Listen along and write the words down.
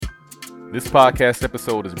This podcast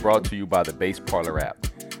episode is brought to you by the Bass Parlor app.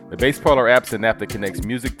 The Bass Parlor app is an app that connects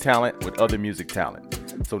music talent with other music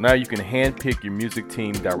talent. So now you can handpick your music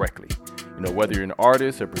team directly. You know, whether you're an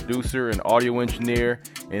artist, a producer, an audio engineer,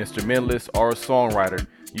 an instrumentalist, or a songwriter,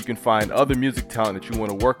 you can find other music talent that you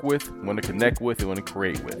want to work with, want to connect with, and want to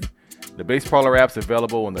create with. The Bass Parlor app is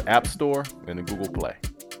available on the App Store and the Google Play.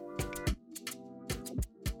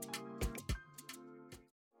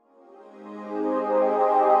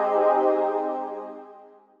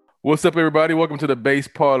 What's up, everybody? Welcome to the Bass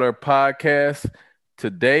Parlor podcast.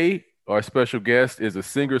 Today, our special guest is a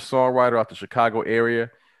singer-songwriter out the Chicago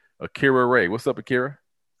area, Akira Ray. What's up, Akira?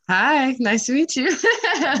 Hi, nice to meet you.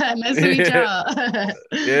 Nice to meet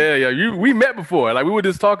y'all. We met before. Like, we were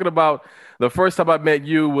just talking about the first time I met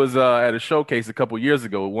you was at a showcase a couple years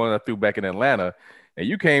ago, one I threw back in Atlanta, and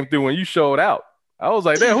you came through and you showed out. I was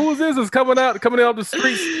like, "Man, who is this? Is coming out the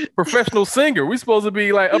streets, professional singer? We supposed to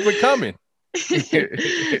be like up and coming."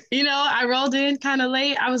 You know, I rolled in kind of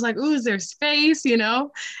late. I was like, "Ooh, is there space?" You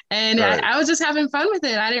know, and right. I was just having fun with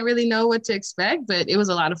it. I didn't really know what to expect, but it was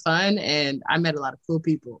a lot of fun, and I met a lot of cool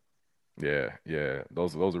people. Yeah,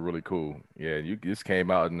 those are really cool. Yeah, you just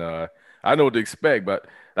came out and I know what to expect, but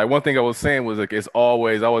like one thing I was saying was like I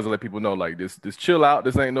always let people know like this chill out.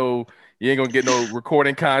 This ain't you ain't gonna get no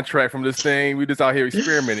recording contract from this thing. We just out here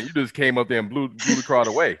experimenting. You just came up there and blew the crowd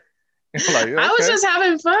away. Like, okay. I was just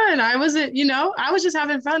having fun. I was just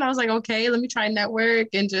having fun. I was like, okay, let me try network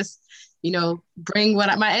and just, bring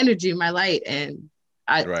my energy, my light. And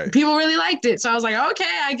people really liked it. So I was like,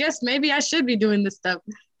 okay, I guess maybe I should be doing this stuff.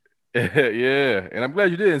 Yeah. And I'm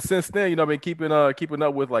glad you did. And since then, I've been keeping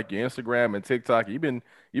up with like your Instagram and TikTok. You've been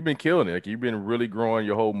killing it. Like, you've been really growing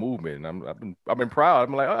your whole movement. And I've been proud.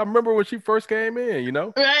 I'm like, I remember when she first came in,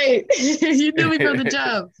 Right. You knew me from the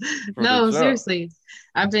jump. Seriously.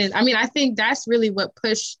 I think that's really what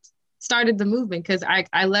started the movement, because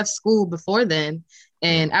I left school before then.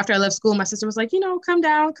 And after I left school, my sister was like, come to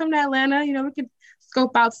Atlanta, we could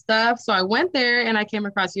scope out stuff. So I went there and I came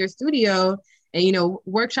across your studio and,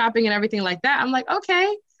 workshopping and everything like that. I'm like,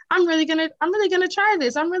 okay, I'm really gonna try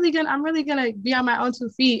this. I'm really gonna be on my own 2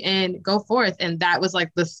 feet and go forth. And that was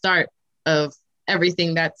like the start of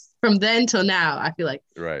everything that's from then till now. I feel like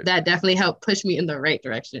that definitely helped push me in the right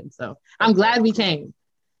direction. So I'm glad we came.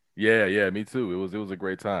 Yeah, me too. It was a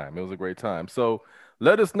great time. It was a great time. So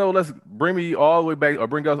let us know. Let's bring us all the way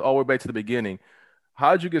back to the beginning.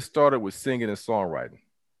 How did you get started with singing and songwriting?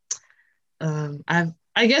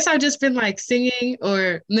 I guess I've just been like singing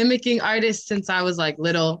or mimicking artists since I was like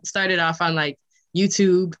little. Started off on like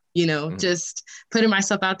YouTube, just putting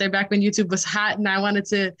myself out there back when YouTube was hot, and I wanted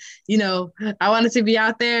to be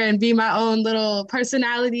out there and be my own little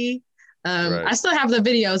personality. I still have the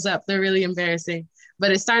videos up. They're really embarrassing,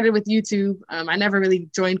 but it started with YouTube. I never really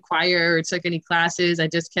joined choir or took any classes. I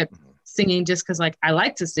just kept singing just because like I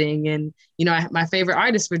like to sing, and my favorite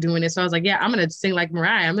artists were doing it. So I was like, yeah, I'm gonna sing like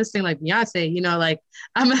Mariah. I'm gonna sing like Beyonce.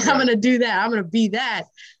 I'm gonna do that. I'm gonna be that.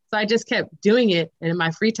 So I just kept doing it, and in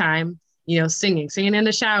my free time, singing in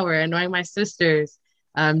the shower, annoying my sisters,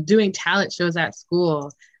 doing talent shows at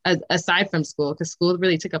school, aside from school, because school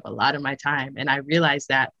really took up a lot of my time, and I realized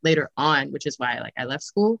that later on, which is why I left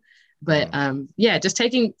school. But just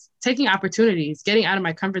taking opportunities, getting out of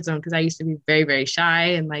my comfort zone, because I used to be very, very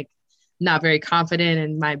shy and like not very confident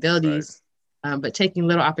in my abilities. But taking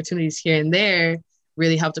little opportunities here and there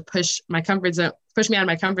really helped to push me out of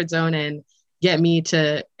my comfort zone and get me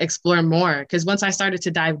to explore more. Because once I started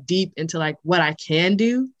to dive deep into like what I can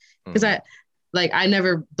do, because I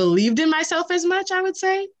never believed in myself as much, I would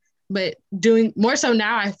say. But doing more so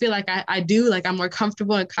now, I feel like I do, like I'm more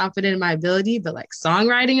comfortable and confident in my ability. But like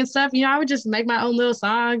songwriting and stuff, I would just make my own little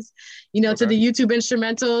songs, to the YouTube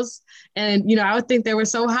instrumentals. And, I would think they were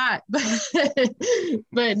so hot.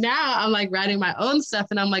 But now I'm like writing my own stuff,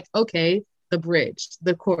 and I'm like, okay, the bridge,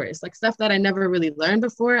 the chorus, like stuff that I never really learned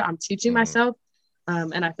before. I'm teaching myself.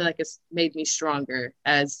 And I feel like it's made me stronger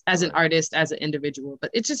as an artist, as an individual.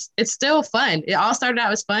 But it's still fun. It all started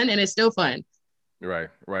out as fun, and it's still fun. Right.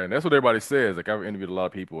 And that's what everybody says. Like, I've interviewed a lot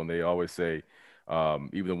of people, and they always say,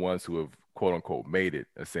 even the ones who have quote unquote made it,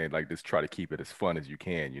 are saying like, just try to keep it as fun as you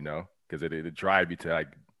can, because it drive you to like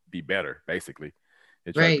be better, basically.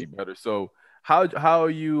 It try to be better. So how are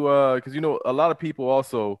you? Because a lot of people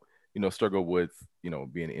also struggle with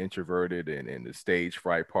being introverted and the stage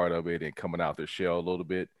fright part of it and coming out their shell a little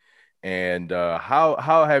bit. And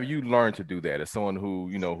how have you learned to do that as someone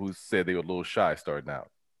who said they were a little shy starting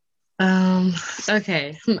out?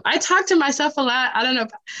 Okay. I talk to myself a lot. I don't know.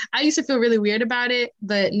 I used to feel really weird about it,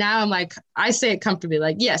 but now I'm like, I say it comfortably.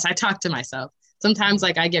 Like, yes, I talk to myself. Sometimes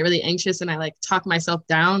like I get really anxious and I like talk myself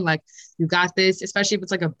down, like, you got this, especially if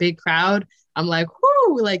it's like a big crowd. I'm like,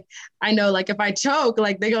 whoo, like I know like if I choke,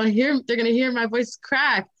 like they're gonna hear my voice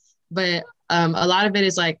crack. But a lot of it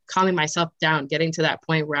is like calming myself down, getting to that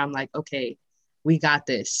point where I'm like, okay, we got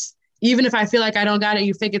this. Even if I feel like I don't got it,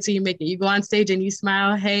 you fake it till you make it. You go on stage and you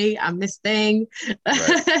smile, hey, I'm this thing.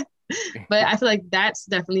 Right. But I feel like that's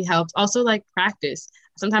definitely helped. Also, like practice.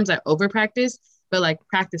 Sometimes I over practice, but like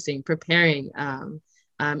practicing, preparing. And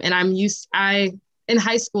in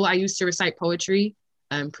high school, I used to recite poetry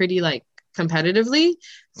pretty like competitively.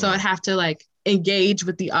 So I'd have to like engage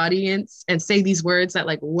with the audience and say these words that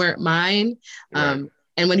like weren't mine. Right.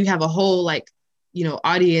 And when you have a whole like,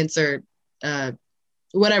 audience or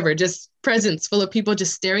whatever, just presence full of people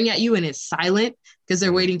just staring at you and it's silent because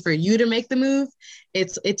they're waiting for you to make the move.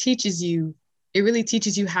 It really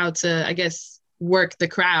teaches you how to, I guess, work the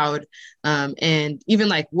crowd and even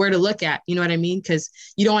like where to look at, you know what I mean? Because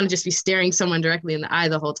you don't want to just be staring someone directly in the eye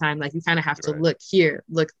the whole time. Like you kind of have to look here,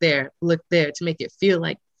 look there to make it feel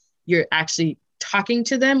like you're actually talking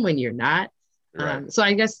to them when you're not. Right. So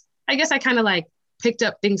I guess I kind of like picked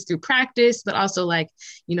up things through practice, but also like,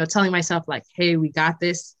 telling myself like, hey, we got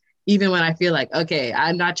this, even when I feel like, okay,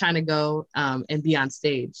 I'm not trying to go and be on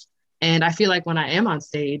stage. And I feel like when I am on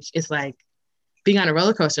stage, it's like being on a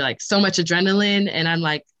roller coaster, like so much adrenaline. And I'm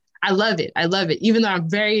like, I love it. Even though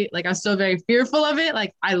I'm still very fearful of it.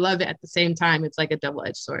 Like I love it at the same time. It's like a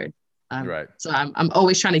double-edged sword. Right. So I'm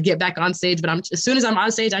always trying to get back on stage, but as soon as I'm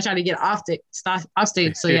on stage, I try to get off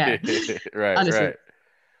stage. So yeah, Right. honestly. Right.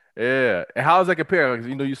 Yeah. And how does that compare? 'Cause,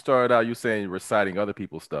 you started out, you saying you're reciting other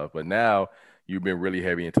people's stuff, but now you've been really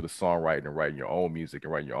heavy into the songwriting and writing your own music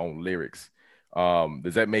and writing your own lyrics.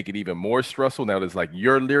 Does that make it even more stressful now? There's like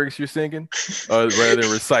your lyrics you're singing, rather than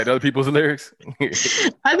recite other people's lyrics.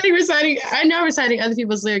 I know reciting other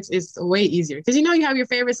people's lyrics is way easier because you have your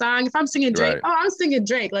favorite song. If I'm singing Drake, Right. oh, I'm singing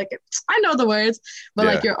Drake. Like I know the words, but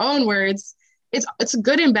like Yeah. your own words, it's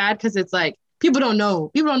good and bad because it's like people don't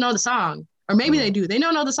know the song, or maybe they Mhm. do. They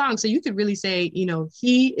don't know the song, so you could really say,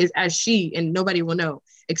 he is as she, and nobody will know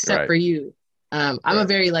except Right. for you. I'm a Right.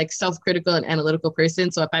 very like self-critical and analytical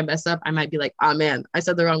person, so if I mess up, I might be like, oh man, I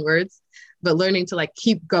said the wrong words. But learning to like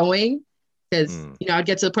keep going because Mm. I'd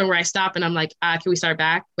get to the point where I stop and I'm like, can we start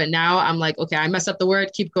back? But now I'm like, okay, I messed up the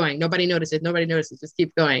word, keep going. Nobody notices, just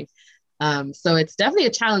keep going. So it's definitely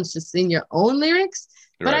a challenge to sing your own lyrics,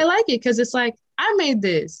 but I Right. like it because it's like I made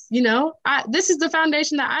this, this is the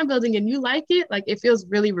foundation that I'm building, and you like it, like it feels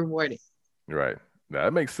really rewarding. Right. Now,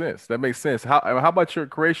 that makes sense. That makes sense. How about your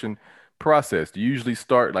creation process? Do you usually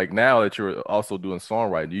start like now that you're also doing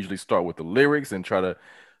songwriting? Do you usually start with the lyrics and try to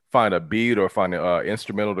find a beat or find an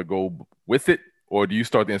instrumental to go with it, or do you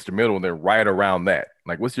start the instrumental and then write around that?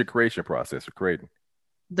 Like, what's your creation process for creating?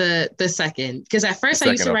 The second, because at The first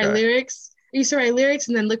second, okay. I used to write lyrics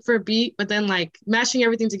and then look for a beat, but then like mashing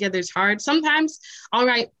everything together is hard. Sometimes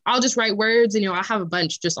I'll just write words, and I'll have a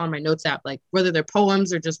bunch just on my notes app, like whether they're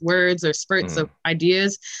poems or just words or spurts of Hmm.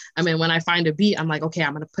 ideas. I mean, when I find a beat, I'm like, okay,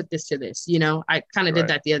 I'm gonna put this to this. I kind of did Right.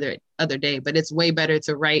 that the other day, but it's way better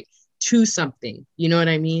to write to something. You know what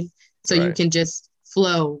I mean? So you Right. can just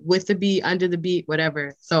flow with the beat, under the beat,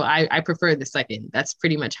 whatever. So I prefer the second. That's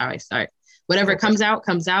pretty much how I start. Whatever Okay. comes out,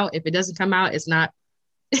 comes out. If it doesn't come out, it's not.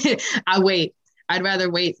 I wait. I'd rather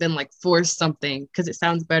wait than like force something because it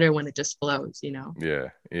sounds better when it just flows. Yeah.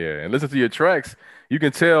 Yeah. And listen to your tracks. You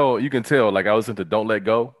can tell, like I was into Don't Let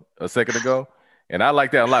Go a second ago. And I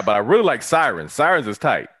like that a lot, but I really like Sirens. Sirens is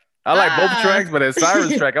tight. I like both Ah, tracks, but that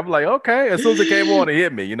Sirens track, I'm like, okay. As soon as it came on, it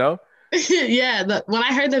hit me. yeah. When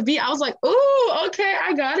I heard the beat, I was like, "Ooh, okay,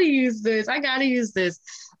 I gotta use this. I gotta use this."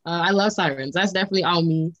 I love Sirens. That's definitely on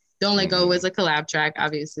me. Don't Let Go Hmm. was a collab track,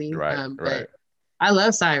 obviously, Right. but Right. I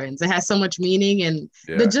love Sirens. It has so much meaning, and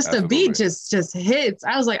Yeah. the beat Absolutely. just hits.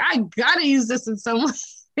 I was like, I gotta use this in some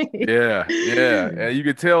way. Yeah, yeah, and you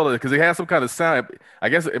could tell because it had some kind of sound. I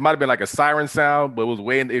guess it might have been like a siren sound, but it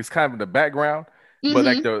was kind of in the background. But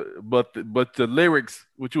like hmm the lyrics,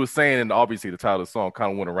 what you were saying, and obviously the title of the song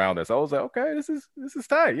kind of went around us. I was like, okay, this is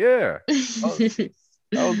tight. Yeah,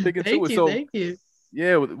 I was big into Thank it. you, So thank you.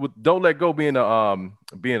 yeah, with Don't Let Go being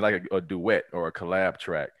like a duet or a collab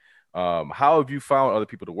track, how have you found other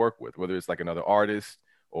people to work with, whether it's like another artist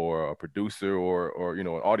or a producer or an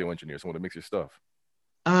audio engineer, someone to mix your stuff?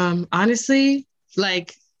 Honestly,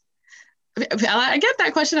 like I get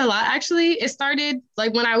that question a lot. Actually, it started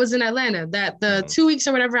like when I was in Atlanta, that the Hmm. 2 weeks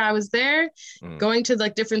or whatever I was there, Hmm. going to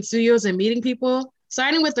like different studios and meeting people,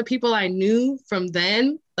 starting with the people I knew from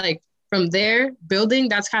then, like from there, building.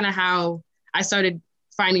 That's kind of how I started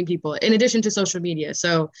finding people in addition to social media.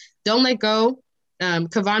 So Don't Let Go.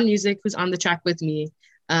 Kavan Music, who's on the track with me.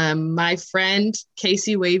 My friend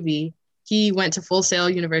Casey Wavy, he went to Full Sail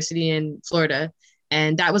University in Florida,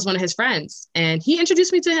 and that was one of his friends. And he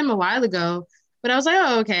introduced me to him a while ago, but I was like,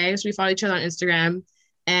 oh, okay. So we followed each other on Instagram,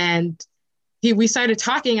 and we started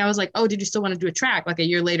talking. I was like, oh, did you still want to do a track? Like a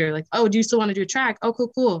year later, like, oh, do you still want to do a track? Oh, cool,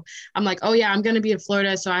 cool. I'm like, oh yeah, I'm going to be in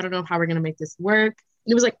Florida, so I don't know how we're going to make this work.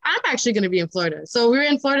 And it was like, I'm actually going to be in Florida. So we were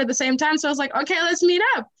in Florida at the same time. So I was like, okay, let's meet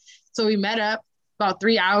up. So we met up about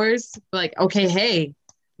 3 hours. Like, okay, hey,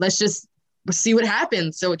 let's just see what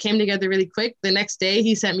happens. So it came together really quick. The next day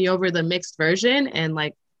he sent me over the mixed version, and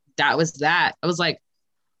like, that was that. I was like,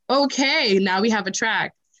 okay, now we have a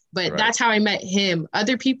track. But that's how I met him.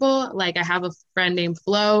 Other people, like I have a friend named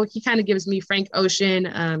Flo. He kind of gives me Frank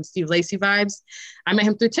Ocean, Steve Lacy vibes. I met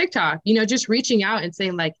him through TikTok, just reaching out and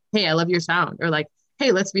saying like, hey, I love your sound, or like,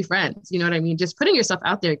 hey, let's be friends. You know what I mean? Just putting yourself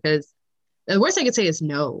out there, because the worst I could say is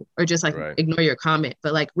no, or just like ignore your comment,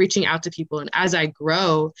 but like reaching out to people. And as I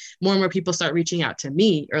grow, more and more people start reaching out to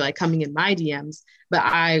me, or like coming in my DMs. But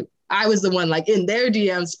I was the one like in their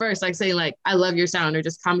DMs first, like saying like, I love your sound, or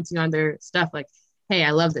just commenting on their stuff like, hey,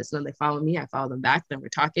 I love this. And then they follow me, I follow them back, then we're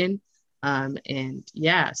talking. And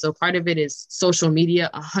yeah, so part of it is social media,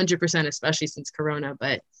 100%, especially since Corona.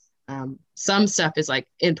 But some stuff is like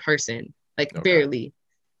in person, like barely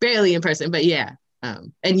in person. But yeah.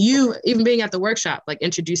 And you even being at the workshop, like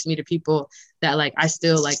introduced me to people that like I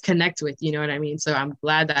still like connect with, you know what I mean? So I'm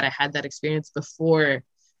glad that I had that experience before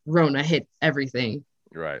Rona hit everything.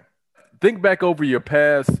 Right. Think back over your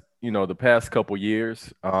past, the past couple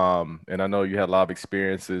years. And I know you had a lot of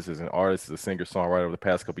experiences as an artist, as a singer songwriter over the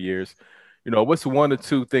past couple years. What's one or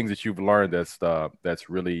two things that you've learned that's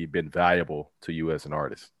really been valuable to you as an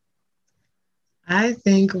artist? I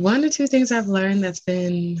think one or two things I've learned that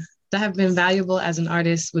have been valuable as an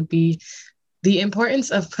artist would be the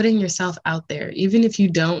importance of putting yourself out there. Even if you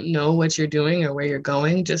don't know what you're doing or where you're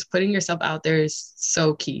going, just putting yourself out there is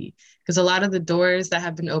so key. Because a lot of the doors that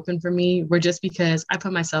have been open for me were just because I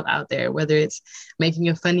put myself out there, whether it's making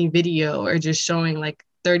a funny video or just showing like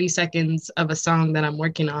 30 seconds of a song that I'm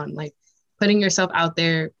working on. Like putting yourself out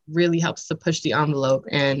there really helps to push the envelope.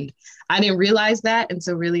 And I didn't realize that. And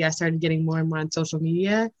so really I started getting more and more on social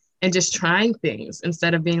media and just trying things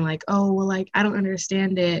instead of being like, oh, well, like, I don't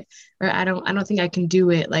understand it, or I don't think I can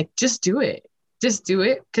do it. Like, just do it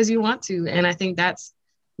because you want to. And I think that's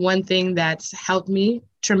one thing that's helped me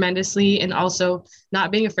tremendously. And also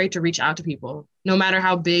not being afraid to reach out to people, no matter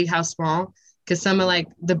how big, how small, because some of like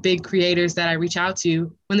the big creators that I reach out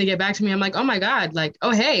to, when they get back to me, I'm like, oh my God, like,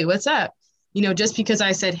 oh, hey, what's up? Just because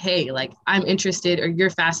I said, hey, like, I'm interested, or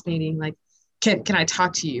you're fascinating, like, can I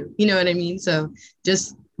talk to you? You know what I mean? So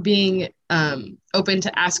just being open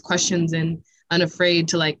to ask questions and unafraid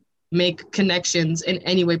to like make connections in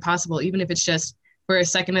any way possible, even if it's just for a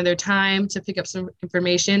second of their time to pick up some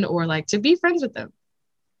information or like to be friends with them.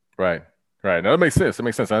 Right. Right. Now that makes sense. It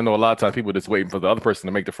makes sense. I know a lot of times people are just waiting for the other person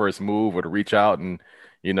to make the first move or to reach out, and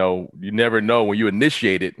you never know when you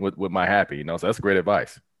initiate it what might happen. So that's great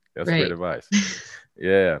advice. That's great advice.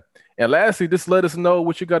 Yeah. And lastly, just let us know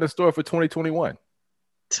what you got in store for 2021.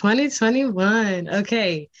 2021.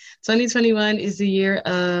 Okay. 2021 is the year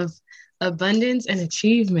of abundance and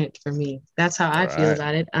achievement for me. That's how I feel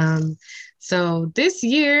about it. So this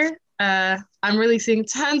year, I'm releasing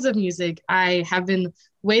tons of music. I have been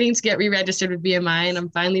waiting to get re-registered with BMI, and I'm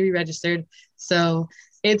finally re-registered. So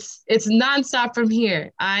it's nonstop from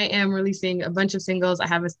here. I am releasing a bunch of singles. I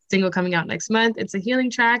have a single coming out next month. It's a healing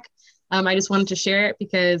track. I just wanted to share it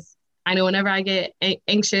because I know whenever I get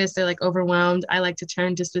anxious or like overwhelmed, I like to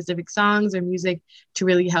turn to specific songs or music to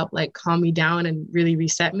really help like calm me down and really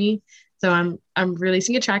reset me. So I'm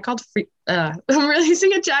releasing a track called Free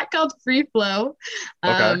Flow.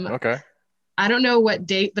 Okay. I don't know what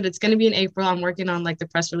date, but it's going to be in April. I'm working on like the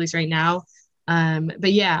press release right now.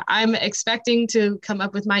 But yeah, I'm expecting to come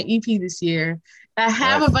up with my EP this year. I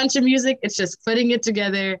have a bunch of music. It's just putting it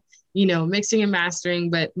together, mixing and mastering,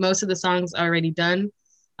 but most of the songs are already done.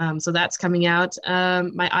 So that's coming out.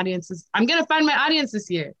 I'm going to find my audience this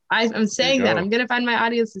year. I'm saying that I'm going to find my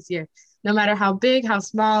audience this year, no matter how big, how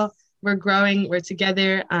small. We're growing, we're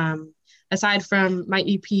together. Aside from my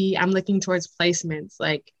EP, I'm looking towards placements,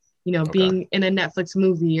 like, being in a Netflix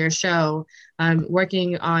movie or show,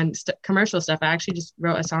 working on commercial stuff. I actually just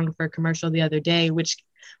wrote a song for a commercial the other day, which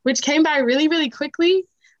came by really, really quickly.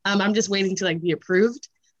 I'm just waiting to like be approved.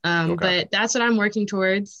 But that's what I'm working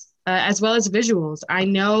towards, as well as visuals. I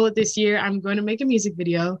know this year I'm going to make a music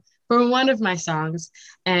video for one of my songs,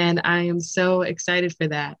 and I am so excited for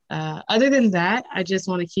that. Other than that, I just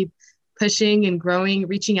want to keep pushing and growing,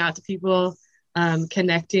 reaching out to people,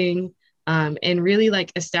 connecting, and really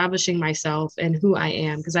like establishing myself and who I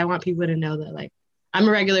am, because I want people to know that like I'm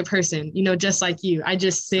a regular person, you know, just like you. I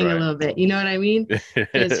just sing a Right. little bit, you know what I mean?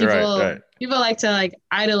 Because Right. Right. people like to like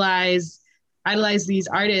idolize these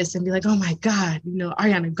artists and be like, oh my God, you know,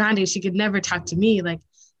 Ariana Grande, she could never talk to me. Like,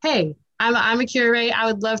 hey, I'm a curate. I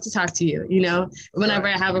would love to talk to you, you know, whenever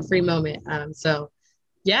Right. I have a free moment. So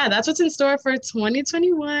yeah, that's what's in store for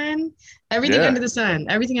 2021. Everything Yeah. under the sun,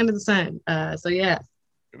 everything under the sun. So yeah.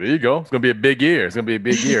 There you go. It's gonna be a big year. It's gonna be a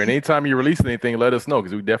big year. And anytime you release anything, let us know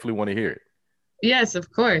because we definitely want to hear it. Yes,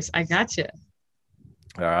 of course. I got you.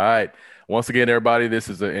 All right. Once again, everybody, this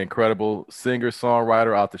is an incredible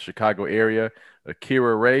singer-songwriter out the Chicago area,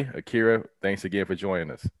 Akira Ray. Akira, thanks again for joining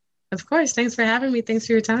us. Of course. Thanks for having me. Thanks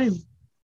for your time.